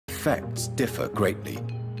effects differ greatly.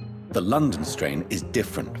 The London strain is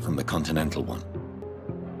different from the continental one.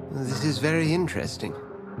 This is very interesting.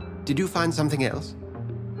 Did you find something else?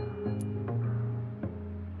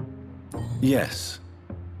 Yes.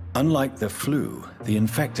 Unlike the flu, the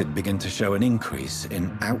infected begin to show an increase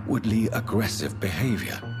in outwardly aggressive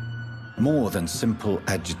behavior. More than simple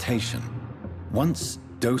agitation. Once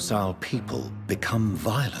docile people become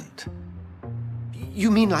violent.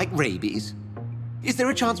 You mean like rabies? Is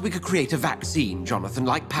there a chance we could create a vaccine, Jonathan,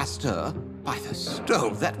 like Pasteur? By the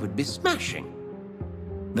stove, that would be smashing.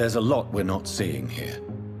 There's a lot we're not seeing here.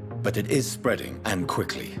 But it is spreading, and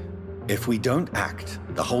quickly. If we don't act,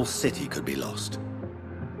 the whole city could be lost.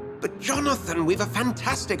 But Jonathan, we've a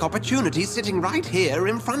fantastic opportunity sitting right here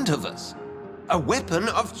in front of us. A weapon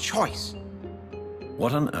of choice.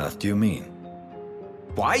 What on earth do you mean?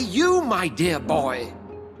 Why, you, my dear boy.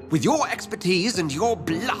 With your expertise and your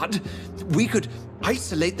blood, we could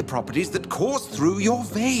isolate the properties that course through your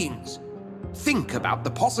veins. Think about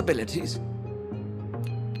the possibilities.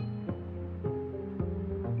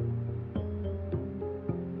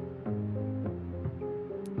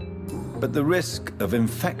 But the risk of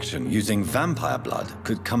infection using vampire blood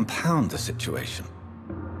could compound the situation.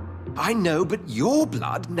 I know, but your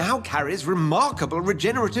blood now carries remarkable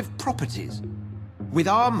regenerative properties. With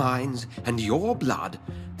our minds and your blood,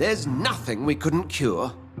 there's nothing we couldn't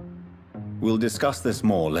cure. We'll discuss this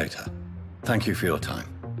more later. Thank you for your time.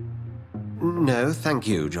 No, thank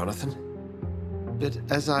you, Jonathan. But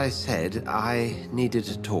as I said, I needed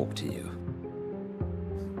to talk to you.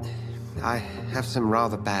 I have some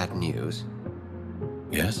rather bad news.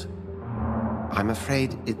 Yes? I'm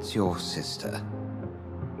afraid it's your sister.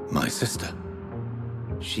 My sister?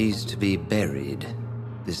 She's to be buried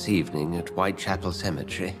this evening at Whitechapel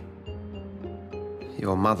Cemetery.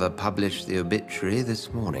 Your mother published the obituary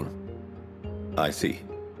this morning. I see.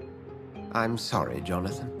 I'm sorry,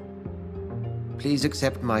 Jonathan. Please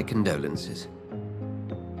accept my condolences.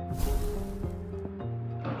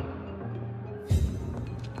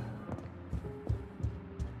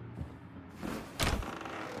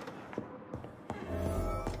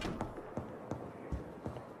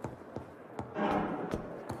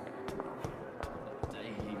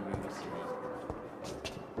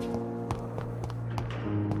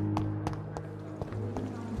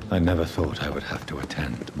 I never thought I would have to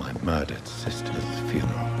attend my murdered sister's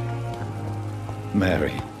funeral.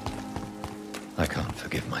 Mary, I can't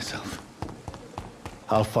forgive myself.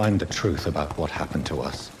 I'll find the truth about what happened to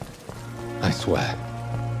us. I swear.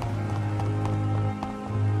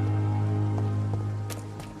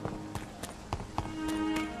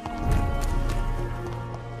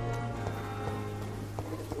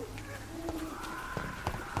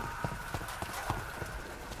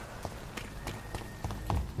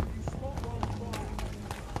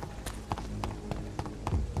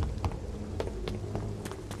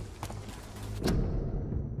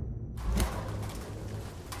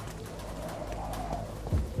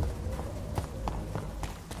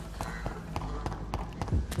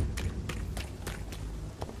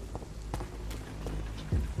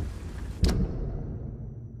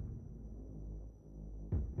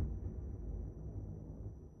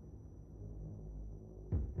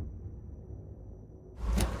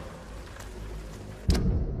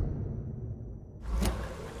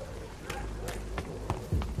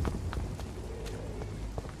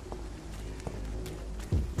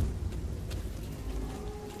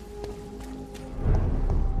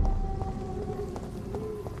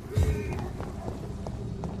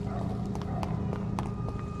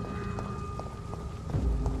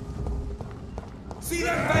 See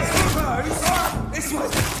that face close? This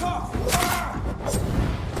one's tough.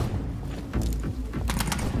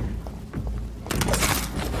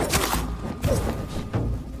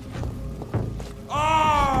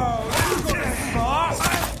 Oh, that's not fast.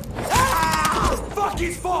 Fuck,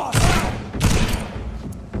 it's fast.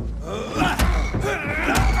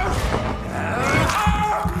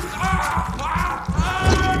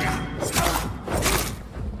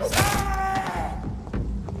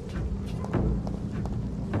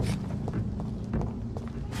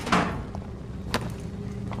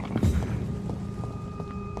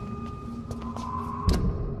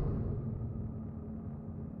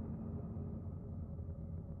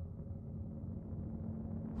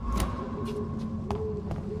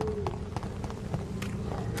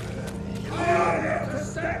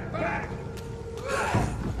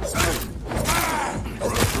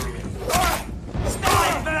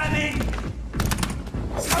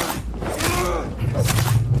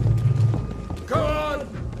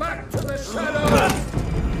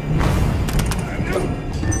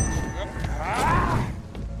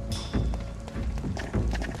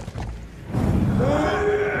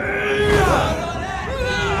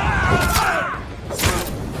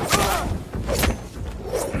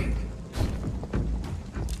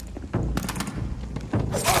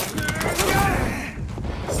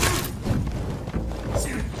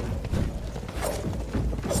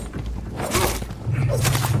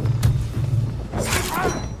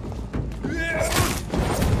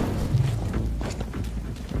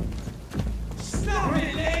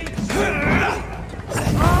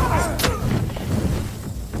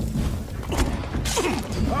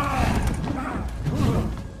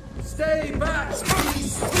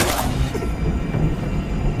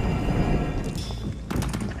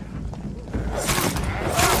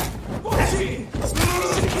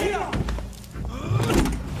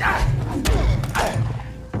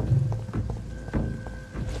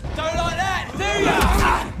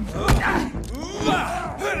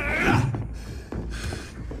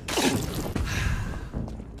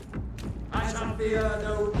 fear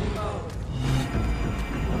no evil.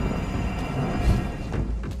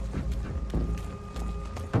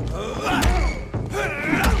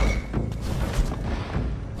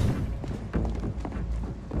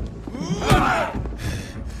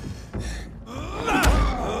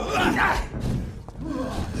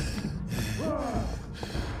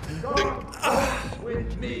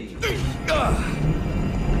 With me.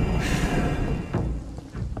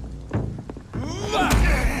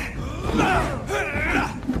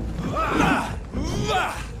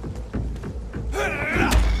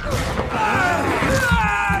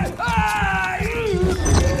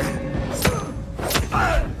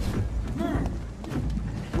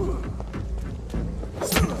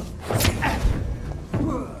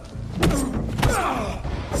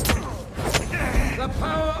 The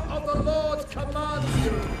power of the Lord commands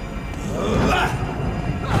you.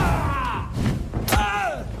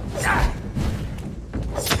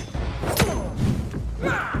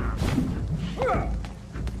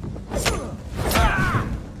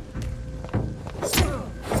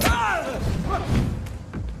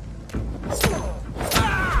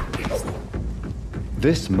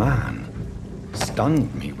 This man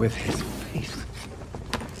stunned me with his faith.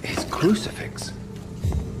 His crucifix.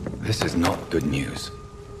 This is not good news.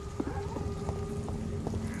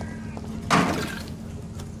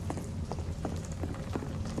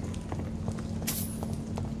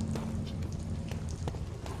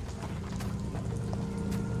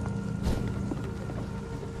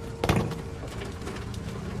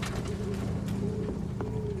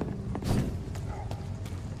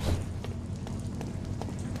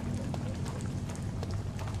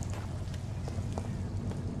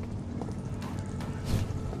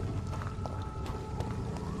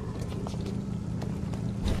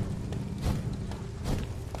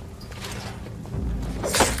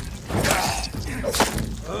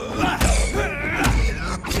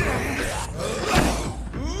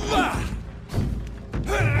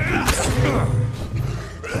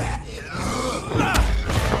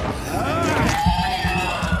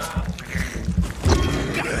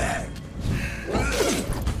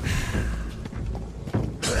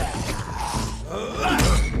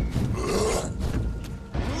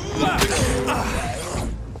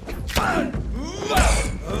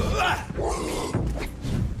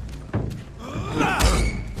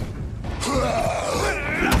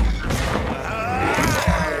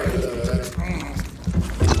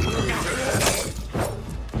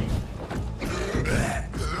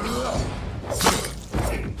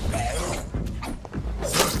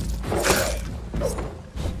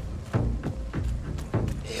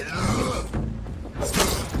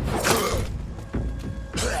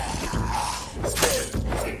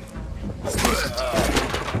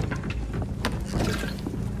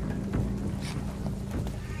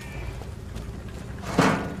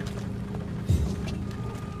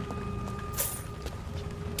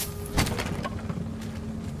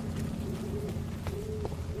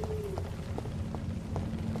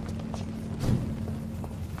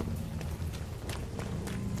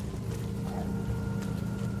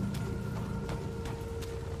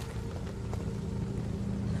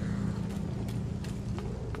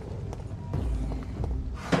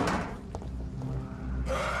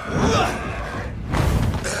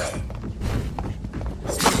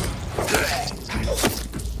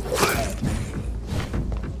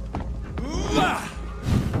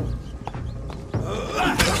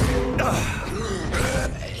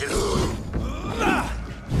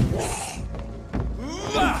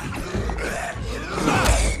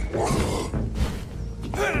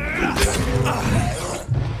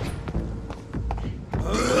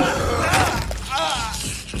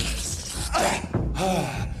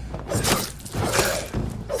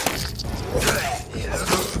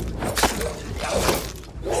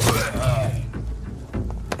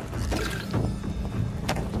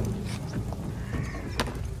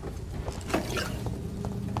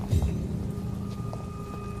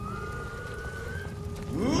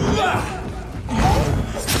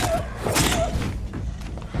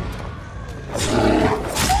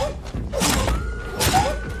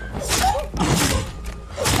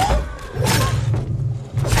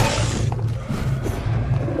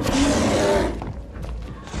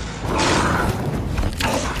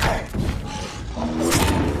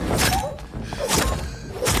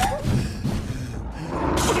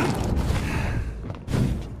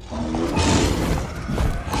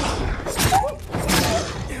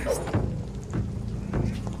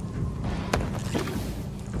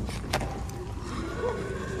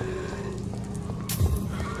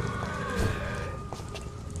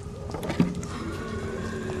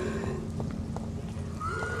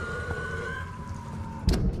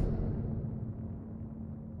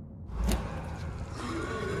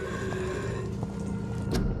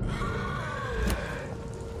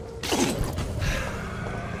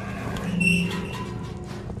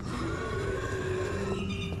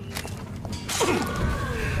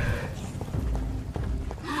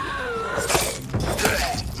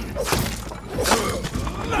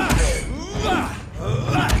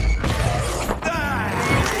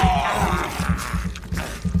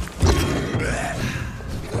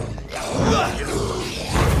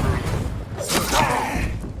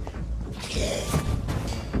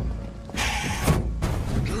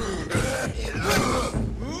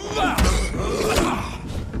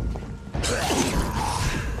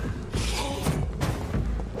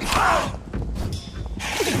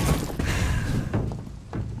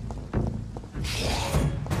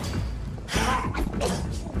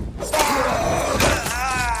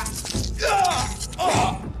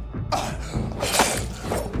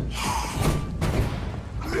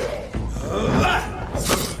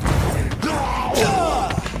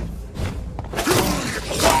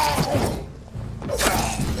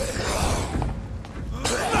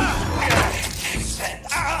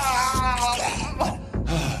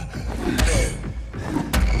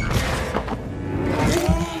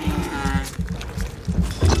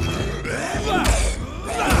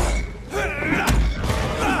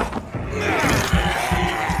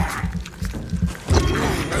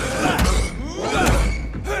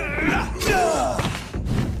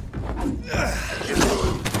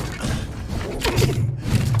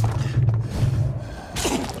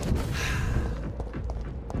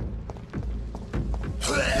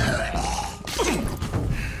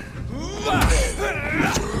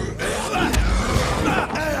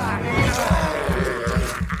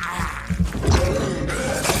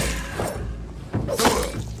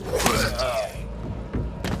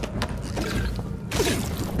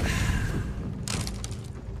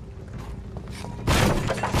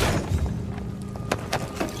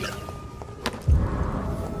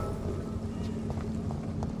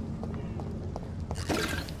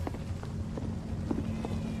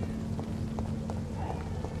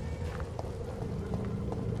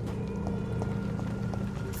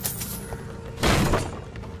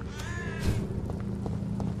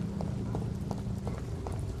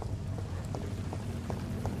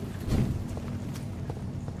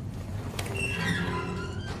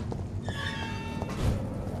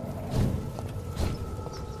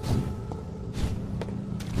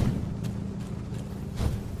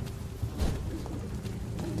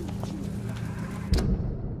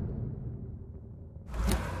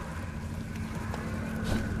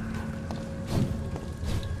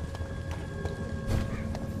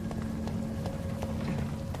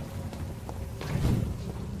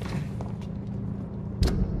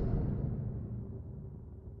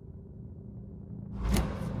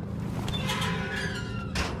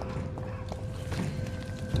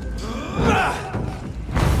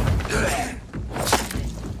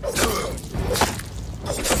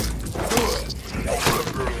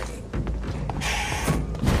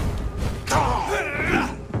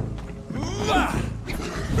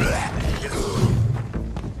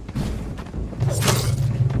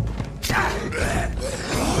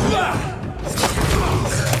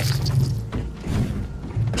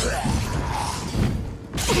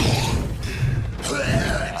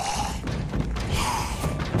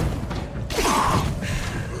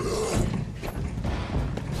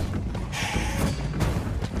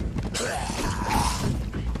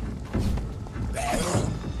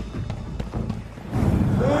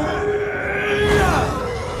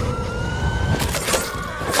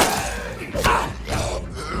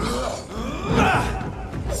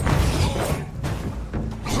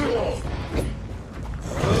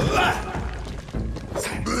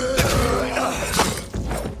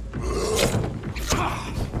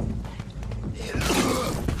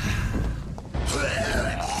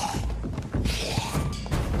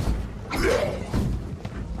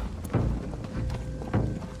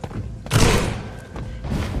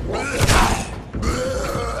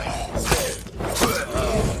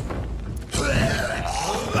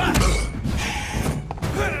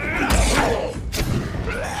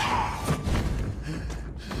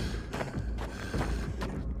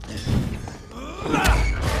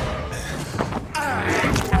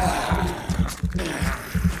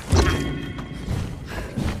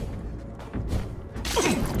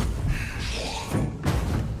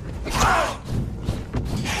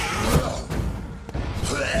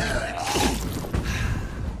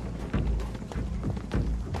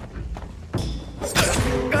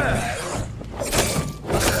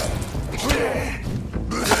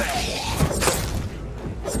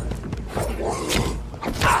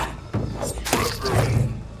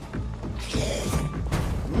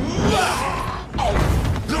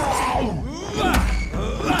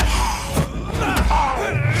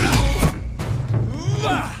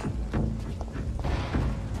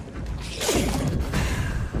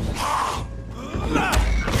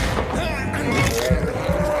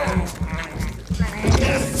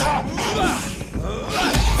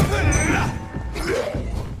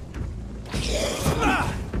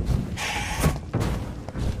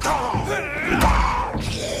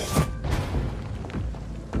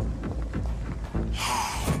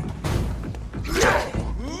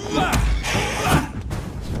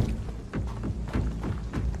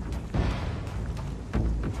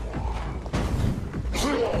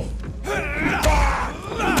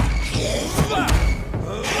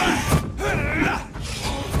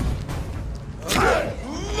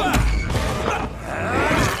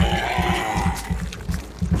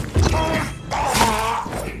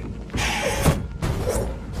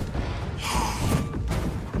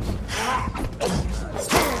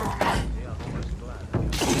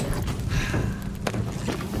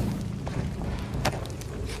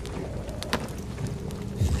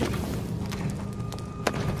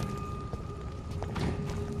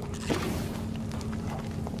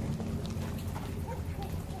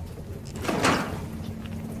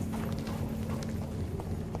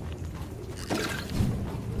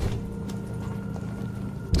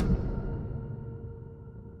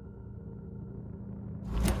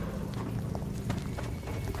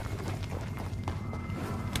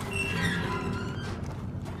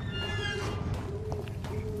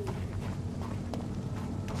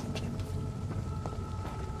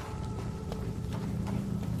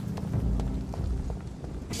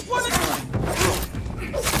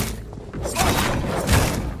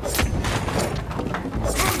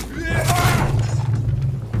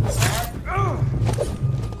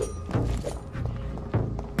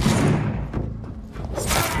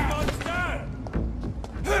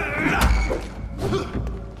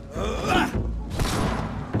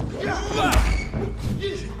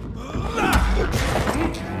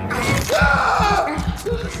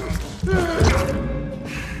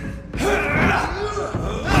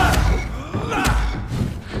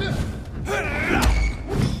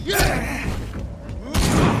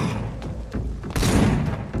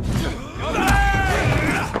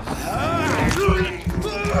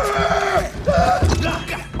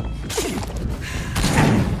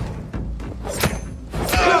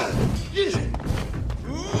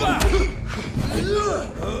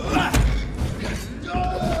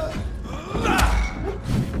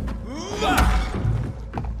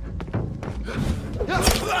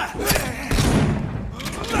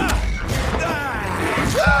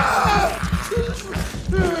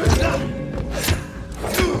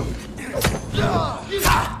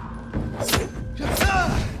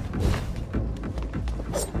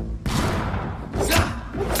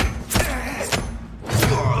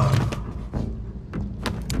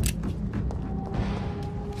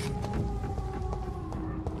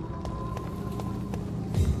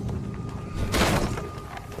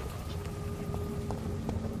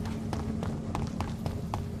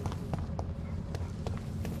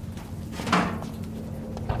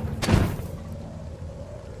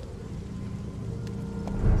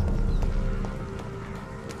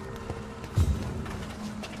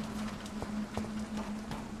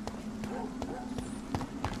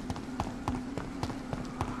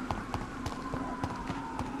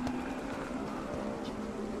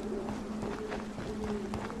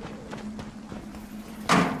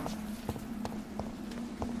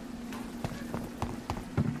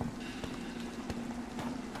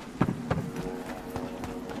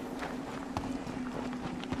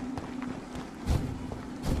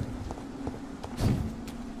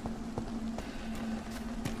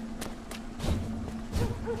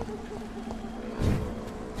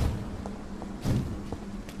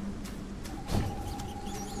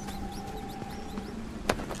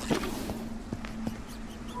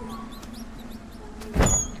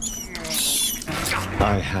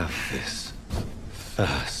 I have this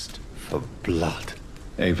thirst for blood.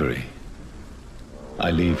 Avery,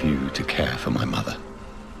 I leave you to care for my mother.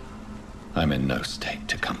 I'm in no state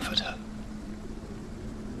to comfort her.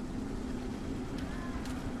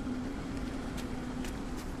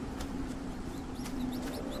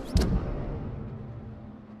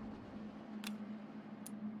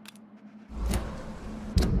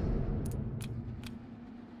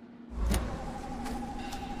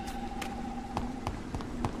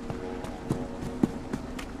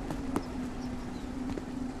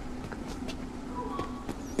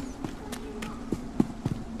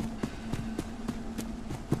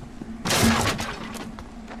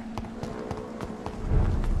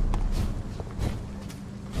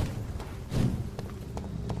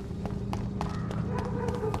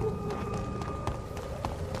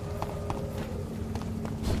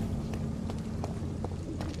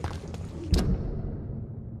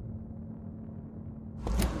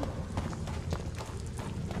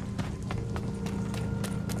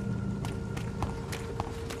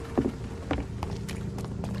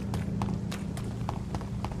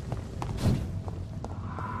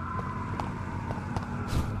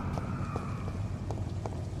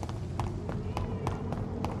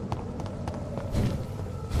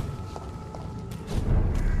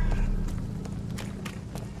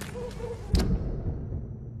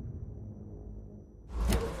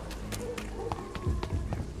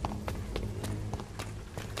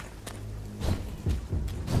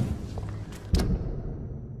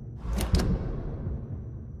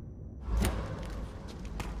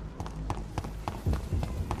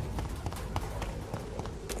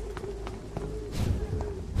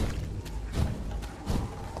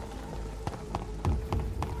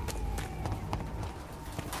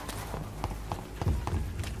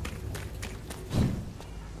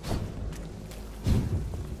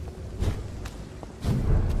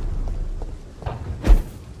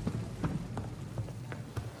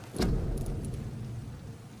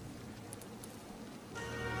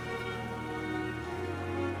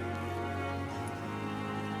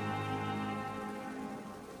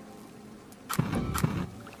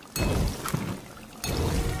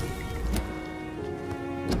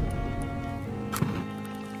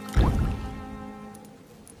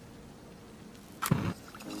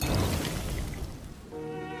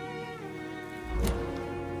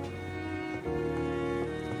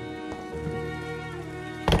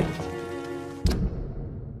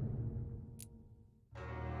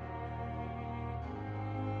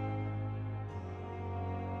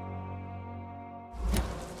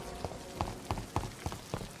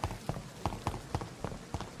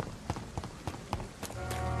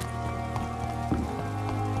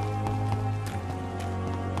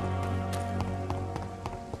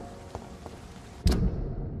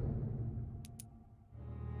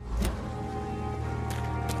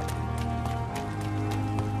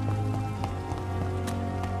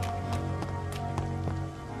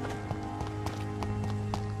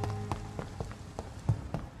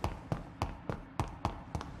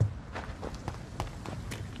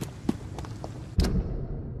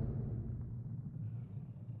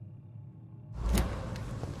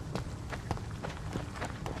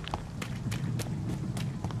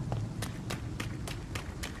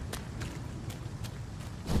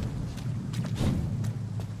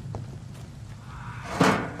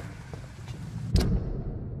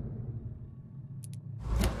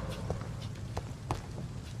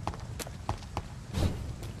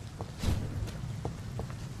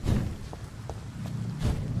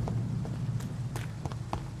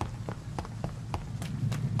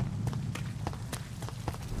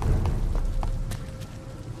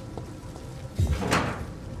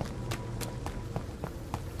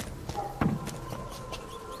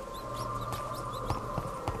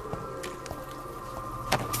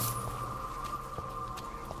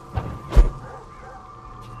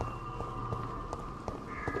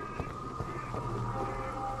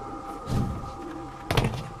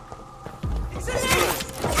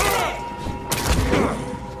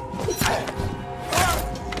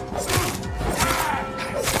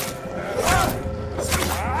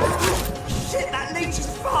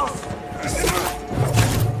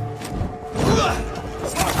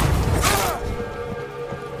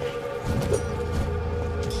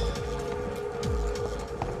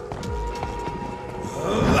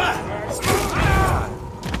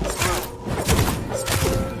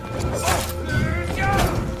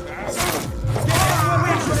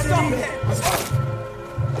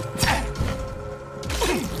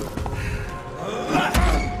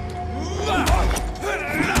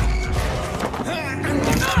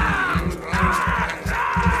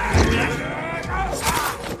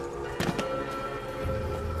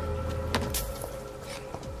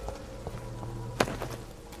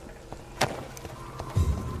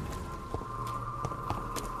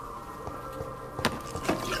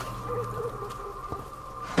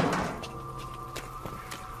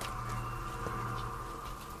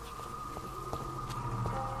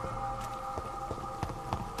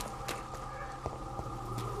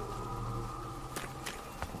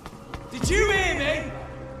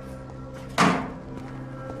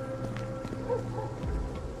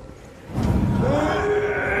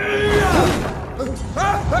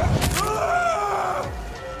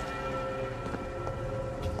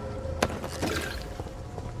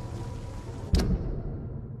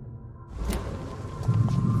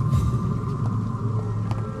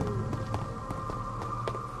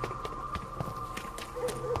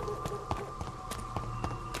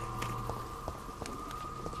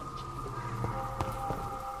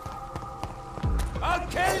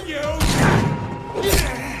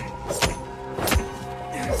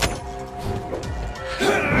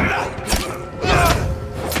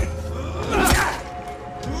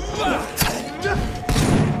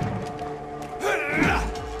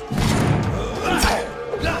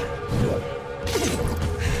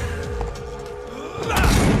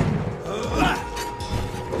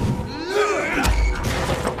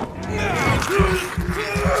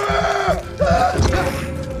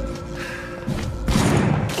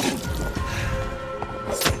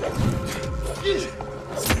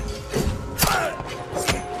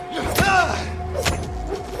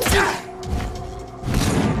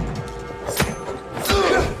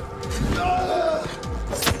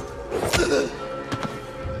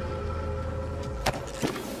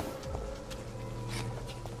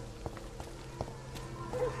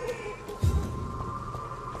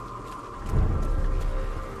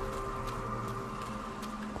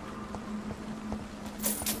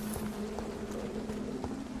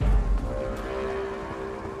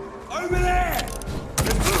 Over there!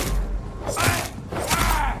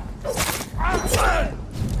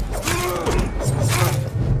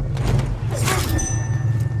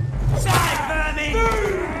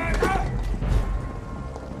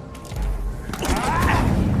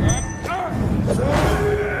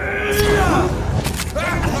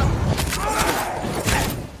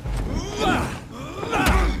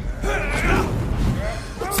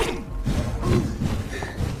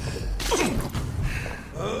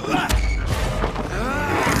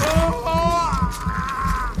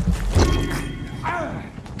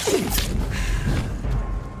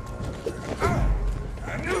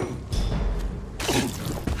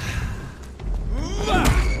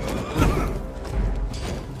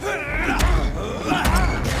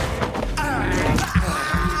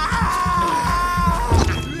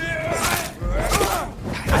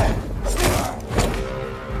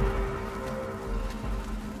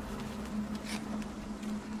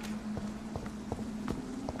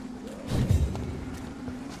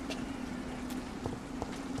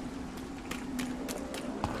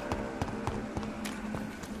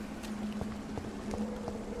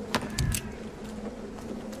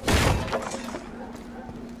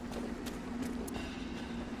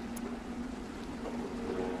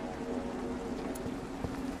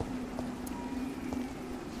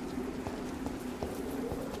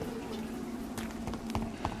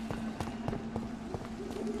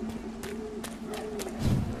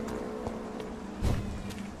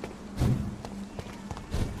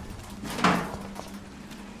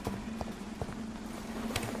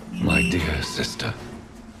 My dear sister,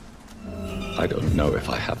 I don't know if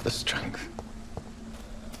I have the strength.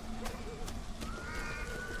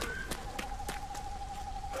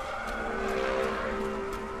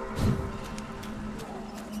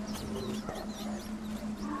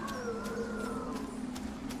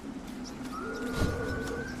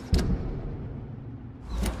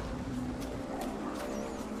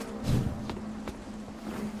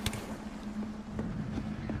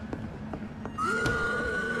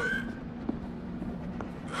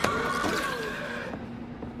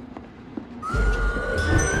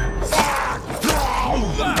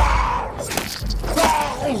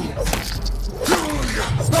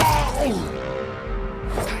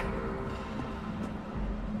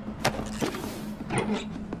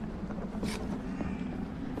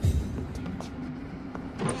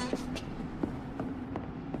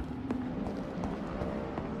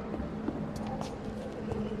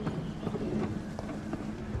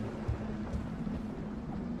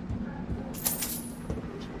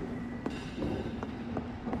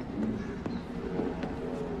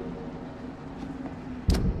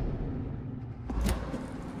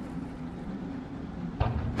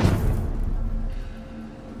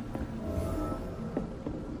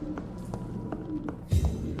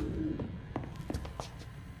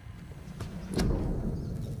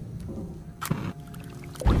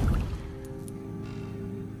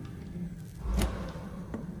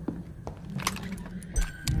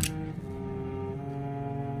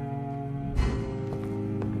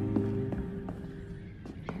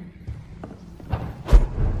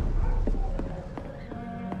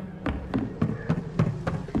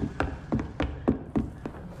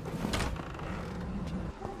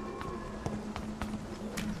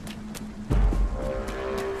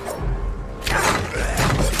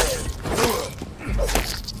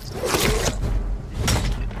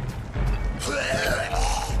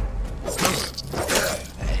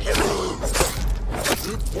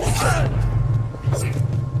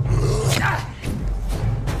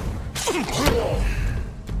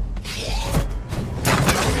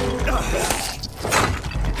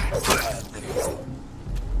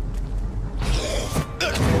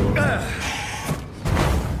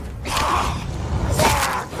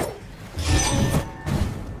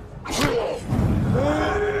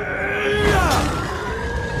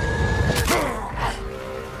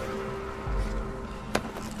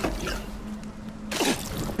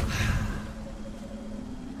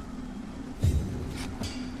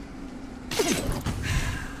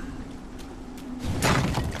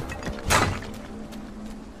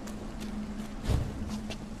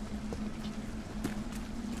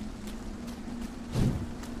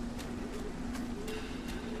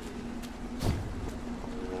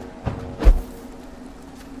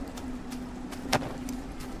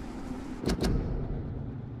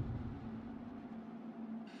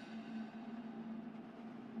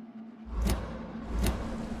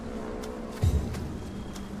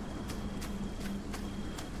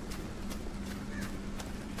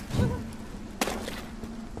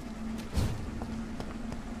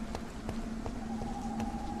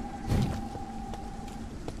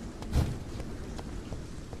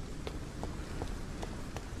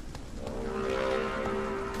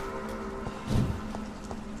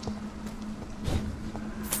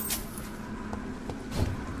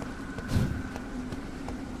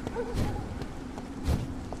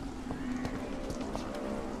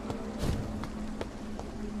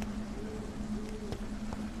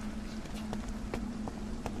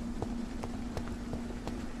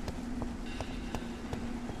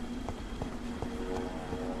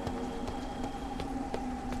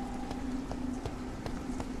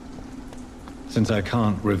 Since I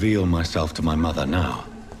can't reveal myself to my mother now,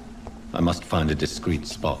 I must find a discreet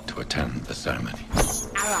spot to attend the ceremony.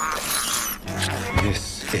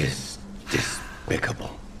 This is despicable.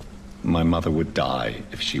 My mother would die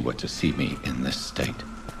if she were to see me in this state.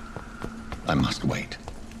 I must wait.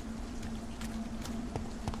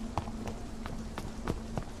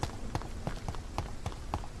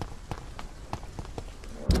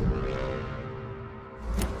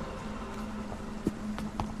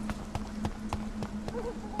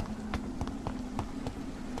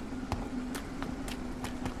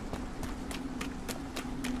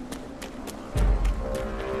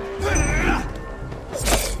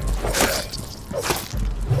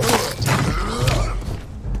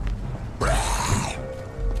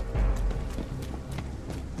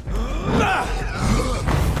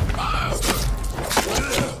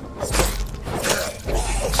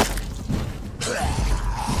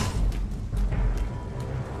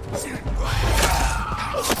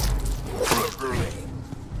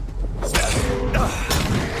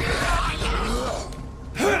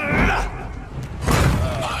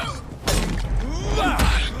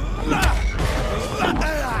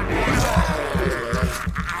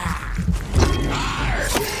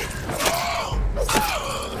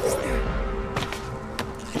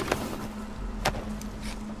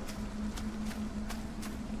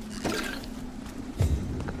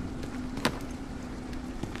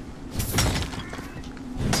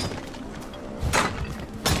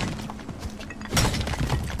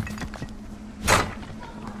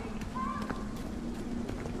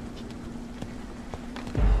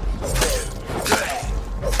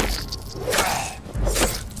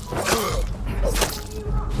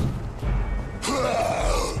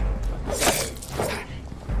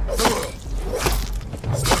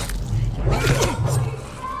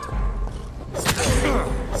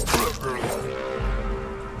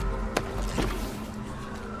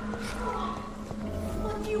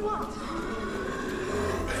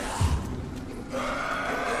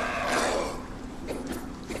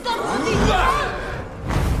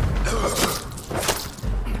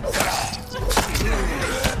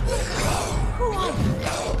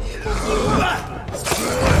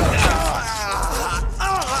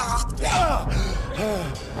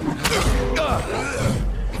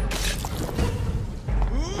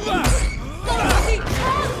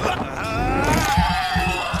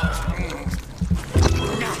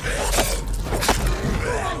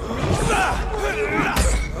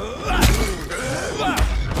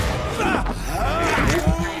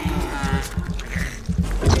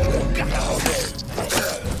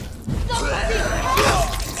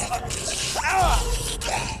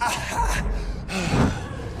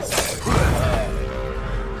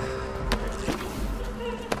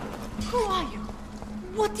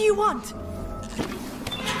 What do you want?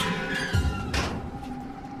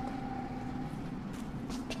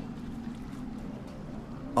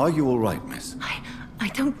 Are you all right, miss? I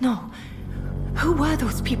don't know. Who were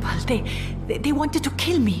those people? They wanted to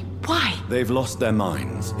kill me. Why? They've lost their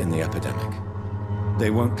minds in the epidemic. They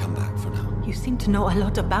won't come back for now. You seem to know a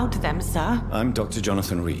lot about them, sir. I'm Dr.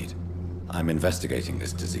 Jonathan Reid. I'm investigating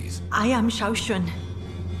this disease. I am Xiaoxun.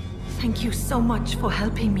 Thank you so much for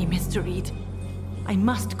helping me, Mr. Reid. I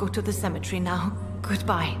must go to the cemetery now.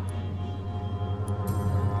 Goodbye.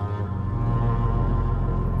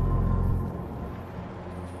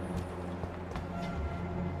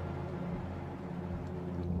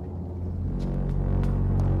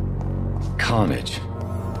 Carnage.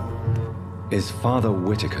 Is Father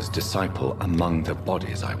Whitaker's disciple among the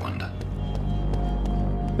bodies, I wonder?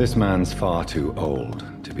 This man's far too old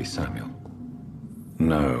to be Samuel.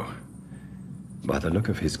 No. By the look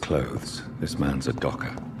of his clothes, this man's a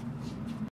docker.